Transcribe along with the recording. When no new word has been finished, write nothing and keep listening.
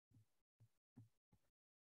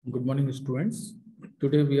Good morning, students.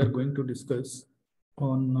 Today we are going to discuss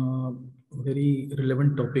on a very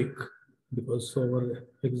relevant topic because our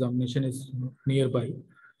examination is nearby.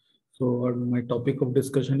 So my topic of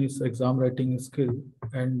discussion is exam writing skill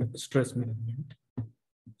and stress management.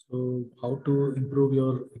 So how to improve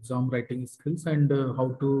your exam writing skills and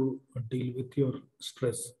how to deal with your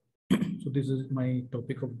stress. So this is my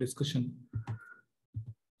topic of discussion.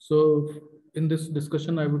 So in this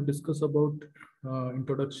discussion, I would discuss about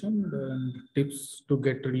introduction and tips to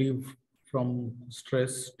get relief from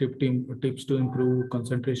stress, tips to improve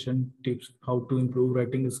concentration, tips how to improve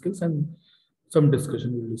writing skills, and some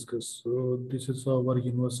discussion we'll discuss. So this is our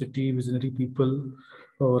university visionary people,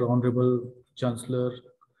 our honorable Chancellor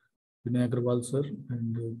Vinay Agrawal sir,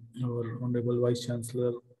 and our honorable Vice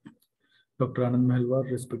Chancellor Dr. Anand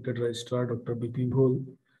Mehlwar, respected Registrar Dr. B.P. Bhol,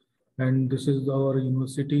 and this is our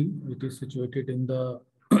university. It is situated in the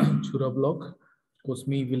Chura block,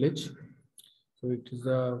 Kosmi village. So it is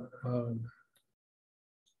a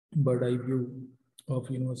bird eye view of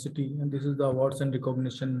university, and this is the awards and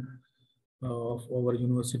recognition of our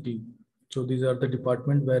university. So these are the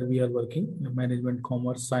department where we are working: management,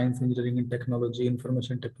 commerce, science, engineering and technology,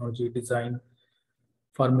 information technology, design,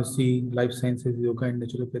 pharmacy, life sciences, yoga and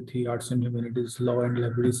naturopathy, arts and humanities, law and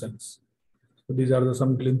library science. So these are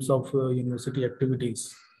some glimpse of university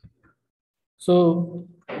activities. So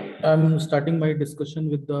I'm starting my discussion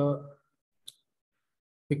with the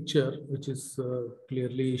picture, which is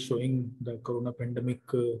clearly showing the corona pandemic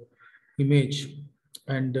image.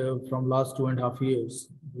 And from last 2.5 years,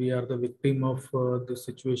 we are the victim of this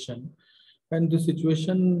situation. And this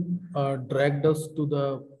situation dragged us to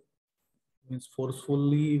the, means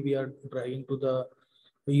forcefully, we are dragging to the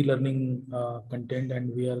e-learning content,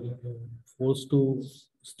 and we are forced to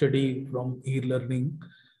study from e-learning,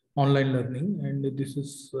 online learning, and this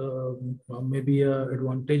is maybe a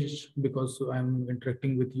advantage because I'm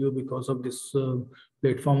interacting with you because of this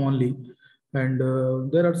platform only, and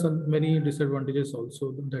there are some many disadvantages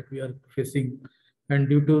also that we are facing, and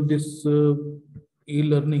due to this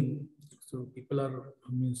e-learning, so people are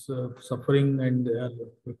means suffering and they are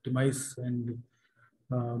victimized and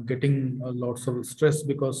getting lots of stress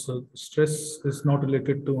because stress is not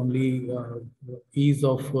related to only ease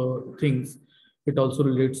of things. It also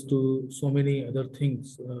relates to so many other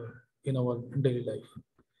things in our daily life.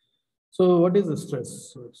 So what is the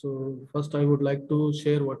stress? So first I would like to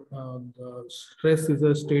share what the stress is: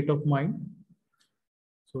 a state of mind.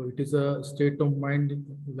 So it is a state of mind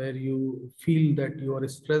where you feel that you are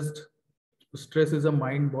stressed. Stress is a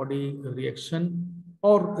mind body reaction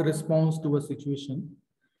or response to a situation,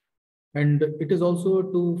 and it is also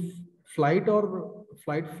to flight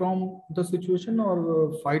from the situation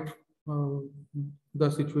or fight uh, the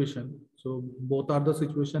situation. So both are the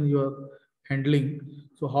situation you are handling.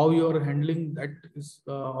 So how you are handling that is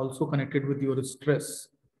also connected with your stress.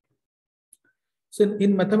 So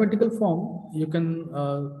in mathematical form, you can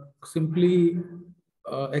simply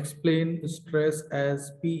explain stress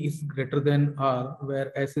as P is greater than R,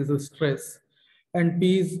 where S is a stress, and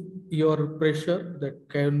P is your pressure. That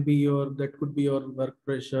could be your work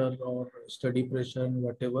pressure or study pressure and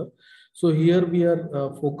whatever. So here we are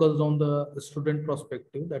focused on the student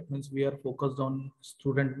perspective. That means we are focused on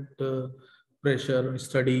student pressure,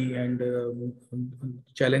 study, and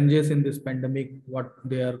challenges in this pandemic, what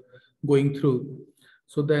they are going through.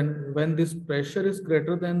 So then when this pressure is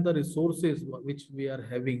greater than the resources which we are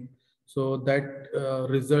having, so that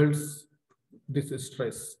results this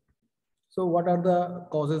stress. So what are the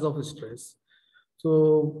causes of stress?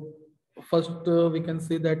 So first we can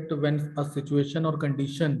say that when a situation or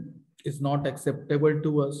condition is not acceptable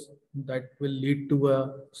to us, that will lead to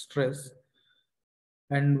a stress.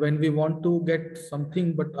 And when we want to get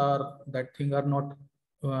something but are that thing are not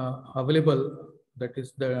available, that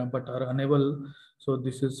is the but are unable, so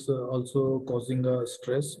this is also causing a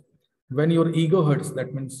stress. When your ego hurts,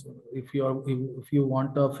 that means if you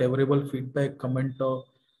want a favorable feedback comment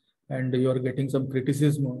and you are getting some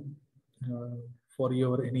criticism uh, for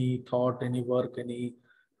your any thought, any work, any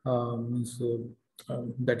means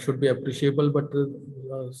that should be appreciable, but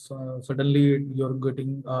suddenly you're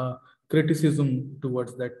getting criticism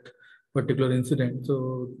towards that particular incident.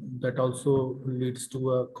 So that also leads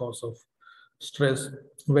to a cause of stress.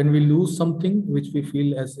 When we lose something which we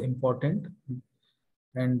feel as important,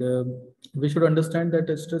 and we should understand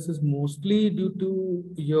that stress is mostly due to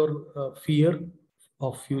your fear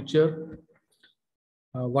of future,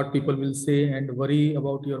 what people will say, and worry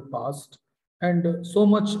about your past, and so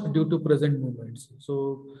much due to present moments.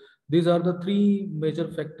 So these are the three major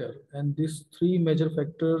factors, and these three major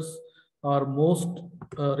factors are most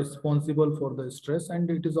responsible for the stress, and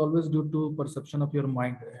it is always due to perception of your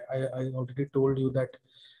mind. I already told you that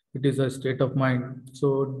it is a state of mind.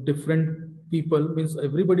 So different people means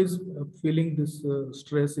everybody's feeling this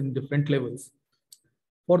stress in different levels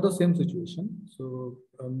for the same situation. So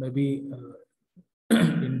maybe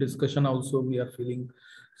in discussion also we are feeling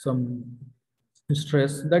some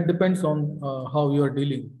stress. That depends on how you are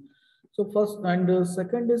dealing. So first and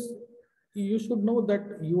second is you should know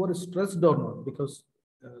that you are stressed or not, because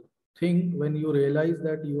thing when you realize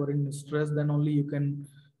that you are in stress, then only you can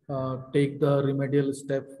take the remedial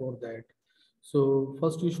step for that. So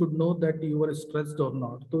first you should know that you are stressed or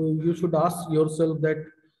not. So you should ask yourself that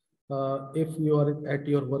if you are at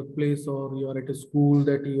your workplace or you are at a school,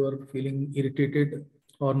 that you are feeling irritated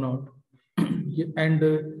or not. And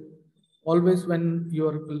always when you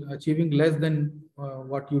are achieving less than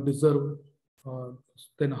what you deserve, uh,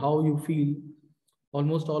 then how you feel,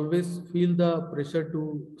 almost always feel the pressure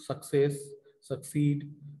to succeed,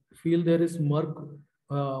 feel there is more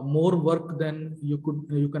work than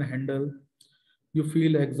you can handle. You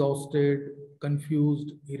feel exhausted,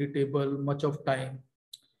 confused, irritable much of time,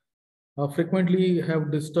 frequently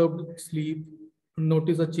have disturbed sleep,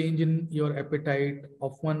 notice a change in your appetite,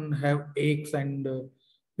 often have aches and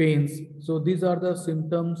pains. So these are the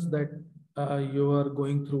symptoms that you are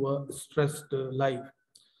going through a stressed life.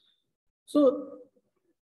 So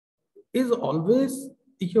is always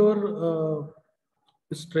your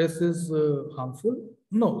stress is harmful?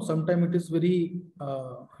 No, sometimes it is very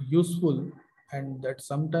useful, and that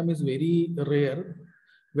sometimes is very rare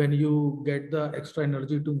when you get the extra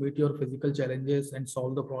energy to meet your physical challenges and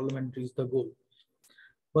solve the problem and reach the goal.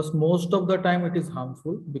 But most of the time it is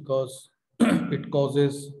harmful because it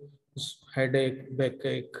causes headache,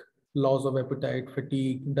 backache, loss of appetite,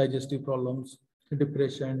 fatigue, digestive problems,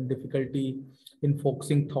 depression, difficulty in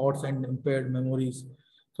focusing thoughts and impaired memories.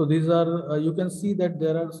 So these are, you can see that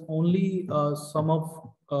there are only some of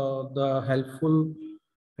the helpful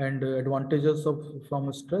and advantages of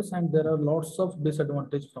from stress, and there are lots of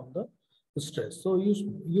disadvantage from the stress. So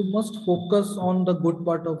you must focus on the good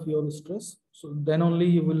part of your stress. So then only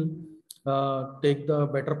you will take the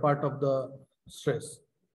better part of the stress.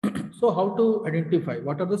 So how to identify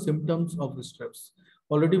what are the symptoms of the stress?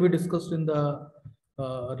 Already we discussed in the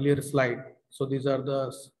earlier slide. So these are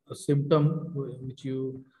the symptom which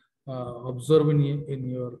you observe in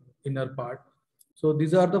your inner part. So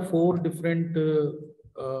these are the four different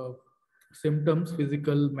symptoms: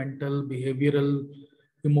 physical, mental, behavioral,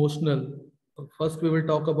 emotional. First, we will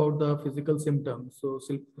talk about the physical symptoms. So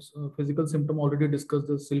physical symptom already discussed: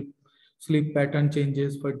 the sleep pattern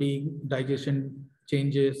changes, fatigue, digestion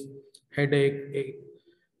changes, headache,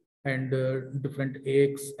 and different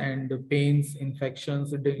aches and pains,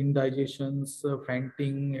 infections, indigestions,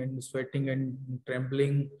 fainting and sweating and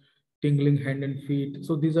trembling, tingling hand and feet.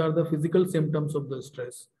 So these are the physical symptoms of the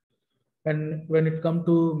stress. And when it comes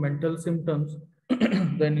to mental symptoms,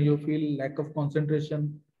 then you feel lack of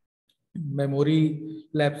concentration, memory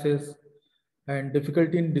lapses, and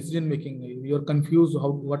difficulty in decision making. You're confused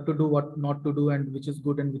how what to do, what not to do, and which is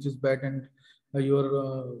good and which is bad, and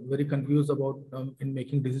you're very confused about in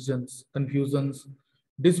making decisions. Confusions,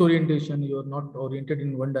 disorientation. You're not oriented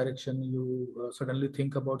in one direction. You suddenly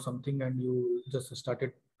think about something and you just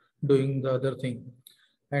started doing the other thing.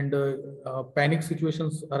 And panic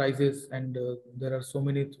situations arises, and there are so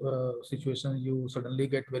many situations you suddenly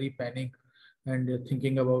get very panic, and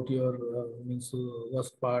thinking about your means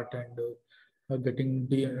worst part, and getting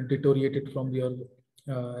deteriorated from your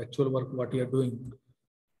actual work what you are doing.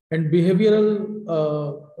 And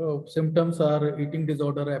behavioral symptoms are eating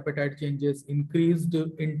disorder, appetite changes, increased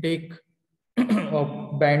intake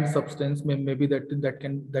of banned substance. Maybe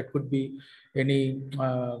that could be any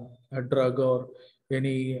a drug or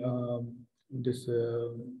any this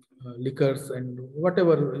liquors and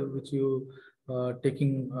whatever which you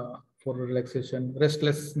taking for relaxation,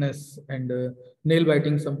 restlessness, and nail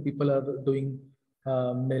biting. Some people are doing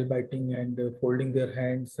nail biting and folding their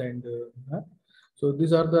hands, and so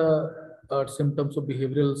these are the symptoms of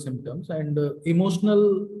behavioral symptoms. And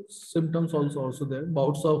emotional symptoms also there: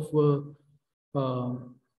 bouts of uh,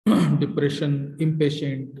 depression,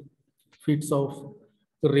 impatient, fits of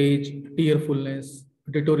rage, tearfulness,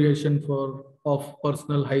 deterioration for of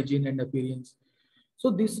personal hygiene and appearance.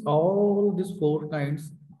 So this all these four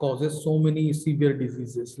kinds causes so many severe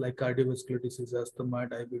diseases like cardiovascular disease, asthma,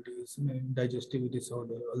 diabetes, digestive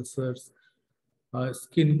disorder, ulcers,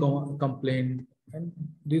 skin complaint, and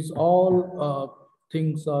these all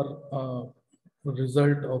things are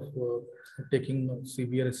result of taking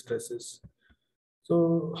severe stresses.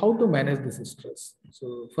 So how to manage this stress?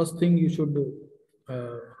 So first thing, you should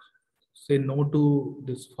uh, say no to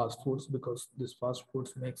this fast foods, because this fast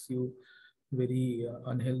foods makes you very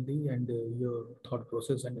unhealthy, and your thought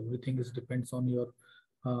process and everything is depends on your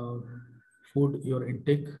uh, food, your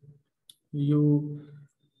intake. You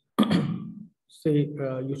say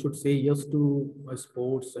you should say yes to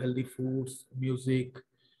sports, healthy foods, music,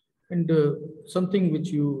 and something which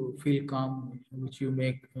you feel calm, which you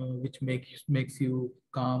make which makes you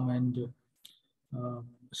calm and uh,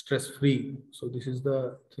 stress free. So this is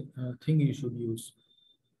the thing you should use.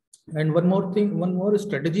 And one more thing, one more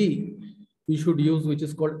strategy you should use, which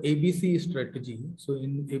is called ABC strategy. So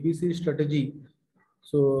in ABC strategy,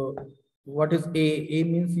 so what is A? A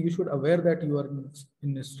means you should aware that you are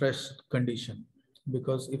in a stress condition,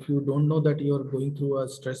 because if you don't know that you are going through a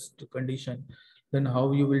stressed condition, then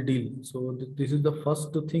how you will deal. So this is the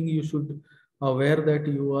first thing you should aware, that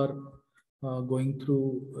you are going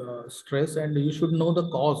through stress, and you should know the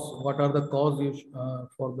cause. What are the cause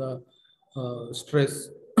for the stress,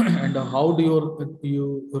 and how do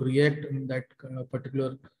you react in that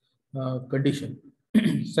particular condition.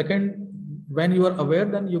 Second, when you are aware,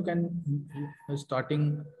 then you can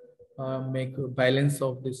starting make a balance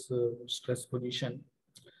of this stress position.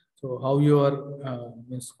 So how you are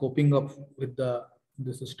means coping up with the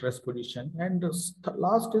this stress position. And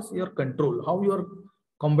last is your control, how you are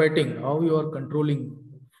combating, how you are controlling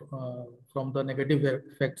from the negative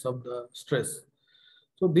effects of the stress.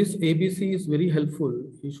 So this ABC is very helpful.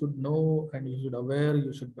 You should know, and you should aware,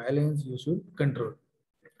 you should balance, you should control.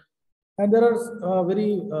 And there are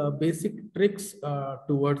very basic tricks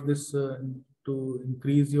towards this to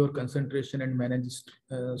increase your concentration and manage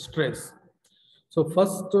stress. So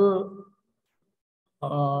first,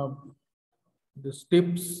 this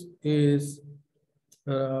tips is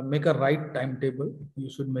make a right timetable. You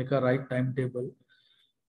should make a right timetable.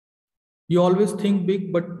 You always think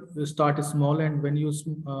big, but start small. And when you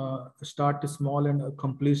start small and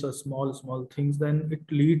accomplish a small things, then it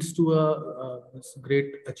leads to a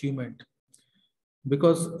great achievement.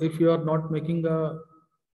 Because if you are not making a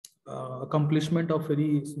accomplishment of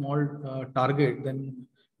very small target, then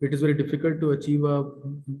it is very difficult to achieve a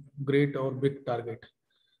great or big target.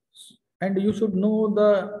 And you should know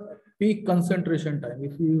the peak concentration time.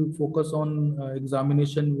 If you focus on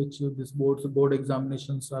examination, which this board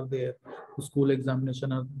examinations are there, school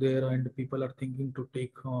examination are there, and people are thinking to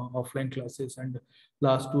take offline classes, and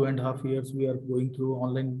last 2.5 years we are going through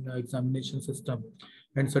online examination system,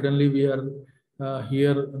 and suddenly we are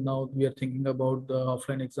here now we are thinking about the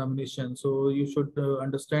offline examination. So you should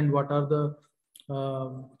understand what are the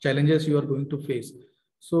challenges you are going to face.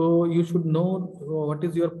 So you should know what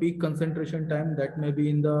is your peak concentration time. That may be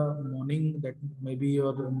in the morning, that may be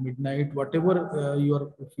your midnight, whatever you are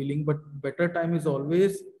feeling. But better time is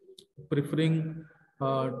always preferring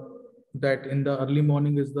that in the early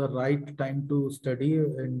morning is the right time to study,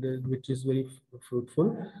 and which is very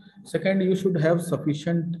fruitful. Second, you should have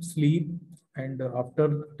sufficient sleep, and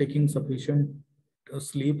after taking sufficient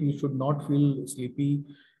sleep, you should not feel sleepy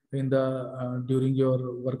in the during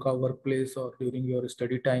your workplace or during your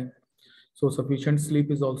study time. So sufficient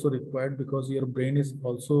sleep is also required, because your brain is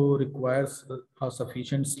also requires a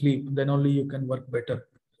sufficient sleep. Then only you can work better.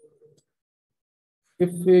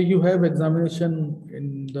 If you have examination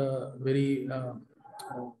in the very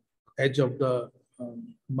edge of the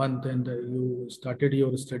month, and you started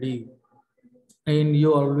your study, and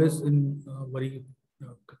you are always in very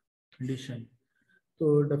condition,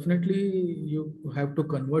 so definitely you have to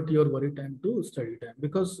convert your worry time to study time.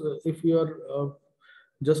 Because if you are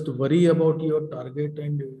just worry about your target,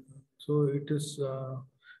 and so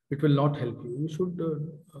it will not help you. You should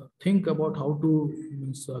think about how to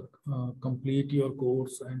means, complete your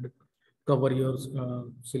course and cover your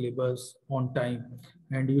syllabus on time,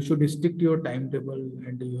 and you should stick to your timetable,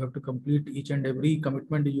 and you have to complete each and every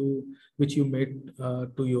commitment which you made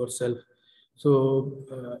to yourself. So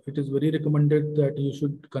it is very recommended that you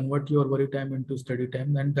should convert your worry time into study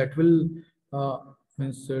time, and that will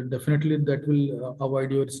means definitely that will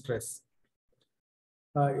avoid your stress.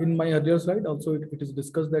 In my earlier slide, also it is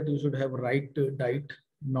discussed that you should have right diet,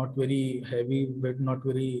 not very heavy, but not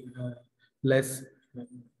very less.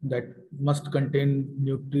 That must contain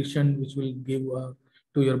nutrition which will give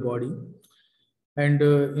to your body. And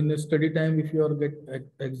in a study time, if you are get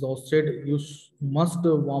exhausted, you must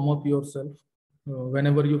warm up yourself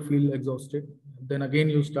whenever you feel exhausted. Then again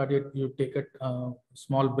you start it. You take a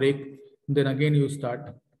small break. Then again you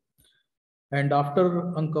start. And after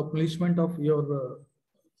accomplishment of your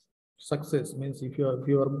success, means if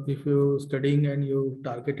you studying and you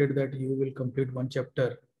targeted that you will complete one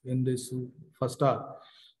chapter, in this first hour.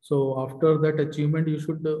 So after that achievement, you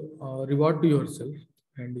should reward to yourself,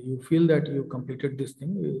 and you feel that you completed this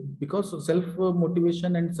thing, because self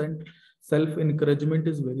motivation and self encouragement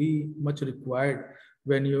is very much required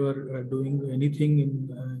when you are doing anything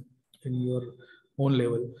in your own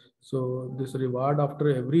level. So this reward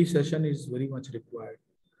after every session is very much required.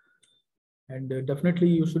 And definitely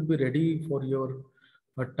you should be ready for your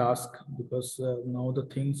task, because now the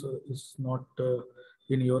things is not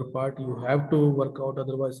in your part. You have to work out,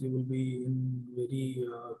 otherwise you will be in very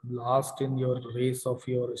last in your race of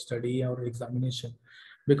your study or examination,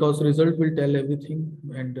 because result will tell everything,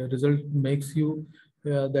 and result makes you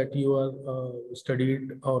that you are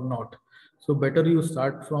studied or not. So better you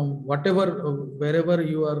start from whatever wherever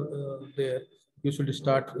you are there, you should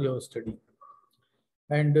start your study.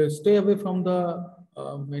 And stay away from the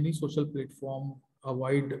many social platform.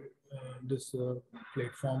 Avoid this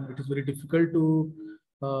platform. It is very difficult to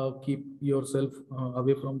keep yourself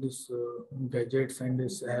away from this gadgets and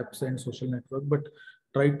this apps and social network, but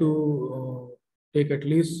try to take at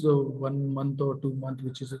least 1 month or 2 months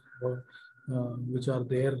which are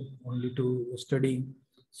there only to study.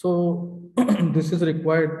 So this is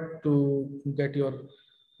required to get your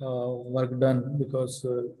work done, because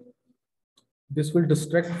this will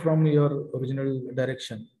distract from your original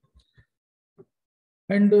direction.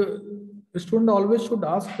 And the student always should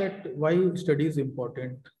ask that why study is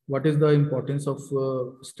important. What is the importance of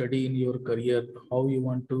study in your career? How you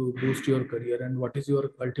want to boost your career, and what is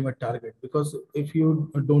your ultimate target? Because if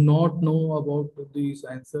you do not know about these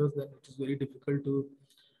answers, then it is very difficult to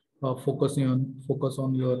focus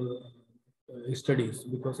on your studies.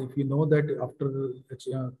 Because if you know that after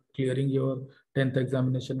clearing your 10th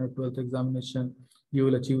examination or 12th examination you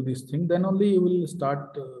will achieve this thing, then only you will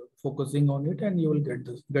start focusing on it, and you will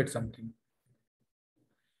get something.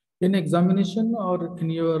 In examination or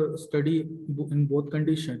in your study, in both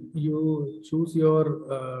condition, you choose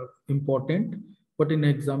your important, but in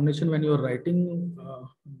examination when you are writing,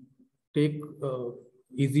 take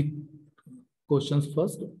easy questions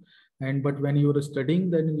first. And but when you are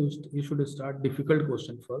studying, then you should start difficult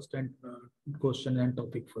question first, and question and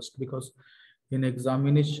topic first, because in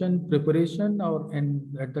examination preparation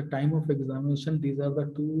and at the time of examination, these are the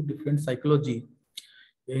two different psychology.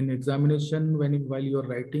 In examination, while you are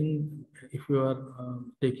writing, if you are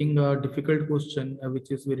taking a difficult question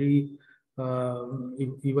which is very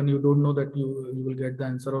even you don't know that you will get the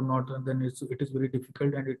answer or not, then it is very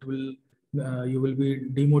difficult, and it will you will be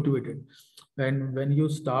demotivated. And when you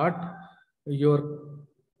start your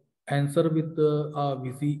answer with a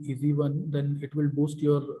easy one, then it will boost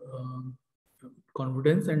your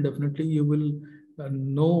confidence, and definitely you will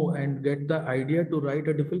know and get the idea to write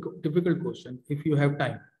a difficult question if you have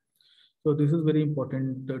time. So this is very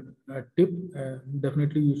important tip.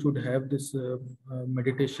 Definitely you should have this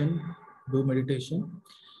meditation, do meditation,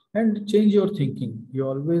 and change your thinking. You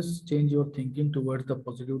always change your thinking towards the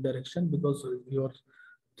positive direction, because your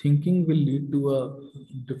thinking will lead to a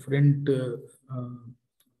different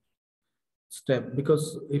step.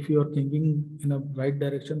 Because if you are thinking in a right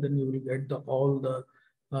direction, then you will get all the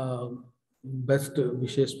best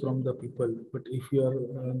wishes from the people. But if you are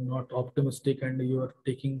not optimistic, and you are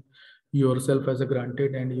taking yourself as a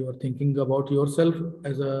granted, and you are thinking about yourself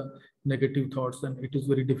as a negative thoughts, then it is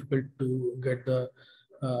very difficult to get the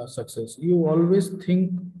success. You always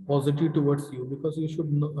think positive towards you, because you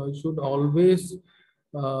should always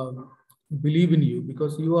uh, believe in you,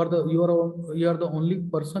 because you are the only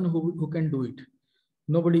person who can do it.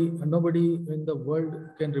 Nobody in the world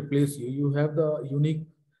can replace you. You have the unique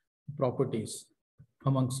properties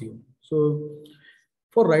amongst you. So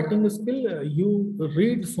for writing skill, you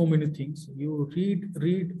read so many things. You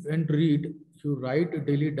read. You write a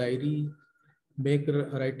daily diary, make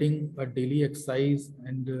writing a daily exercise.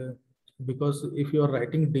 And because if you are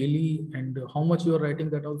writing daily, and how much you are writing,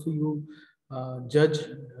 that also you judge,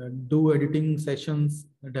 do editing sessions,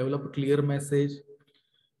 develop a clear message.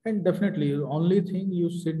 And definitely only thing, you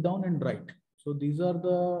sit down and write. So these are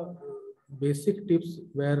the basic tips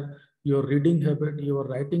where your reading habit, your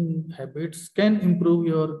writing habits can improve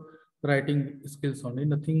your writing skills only.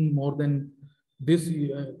 Nothing more than this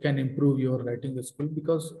can improve your writing skill.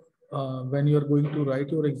 Because when you are going to write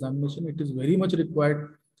your examination, it is very much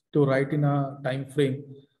required to write in a time frame.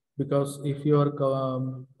 Because if you are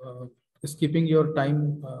skipping your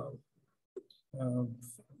uh,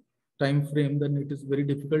 time frame, then it is very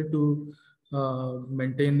difficult to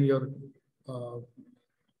maintain your uh,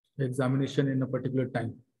 examination in a particular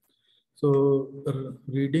time. So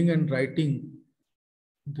reading and writing,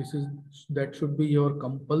 that should be your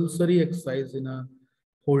compulsory exercise in a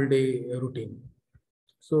whole day routine.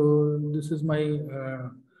 So this is my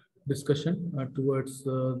discussion towards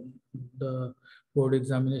the board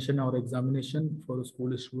examination or examination for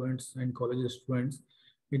school students and college students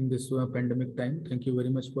in this pandemic time. Thank you very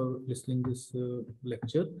much for listening this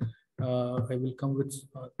lecture. I will come with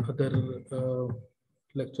other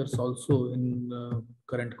lectures also in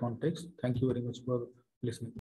current context. Thank you very much for listening.